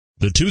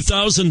The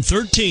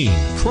 2013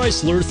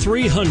 Chrysler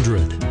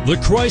 300. The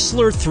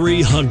Chrysler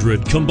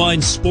 300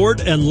 combines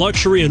sport and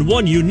luxury in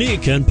one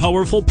unique and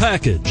powerful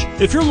package.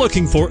 If you're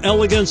looking for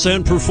elegance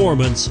and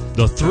performance,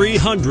 the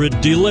 300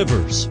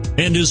 delivers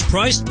and is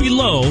priced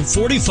below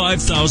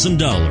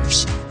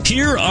 $45,000.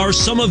 Here are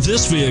some of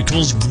this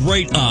vehicle's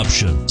great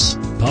options: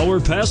 power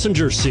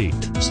passenger seat,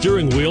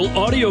 steering wheel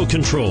audio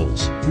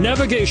controls,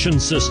 navigation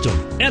system,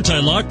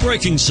 anti-lock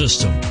braking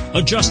system,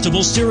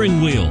 adjustable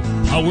steering wheel,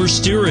 power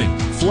steering,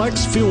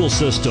 flex fuel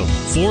system,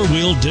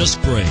 four-wheel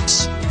disc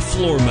brakes,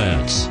 floor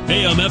mats,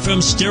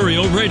 AM/FM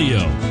stereo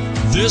radio.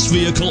 This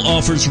vehicle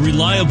offers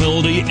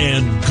reliability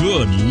and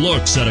good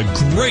looks at a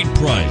great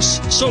price.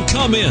 So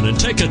come in and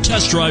take a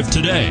test drive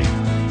today.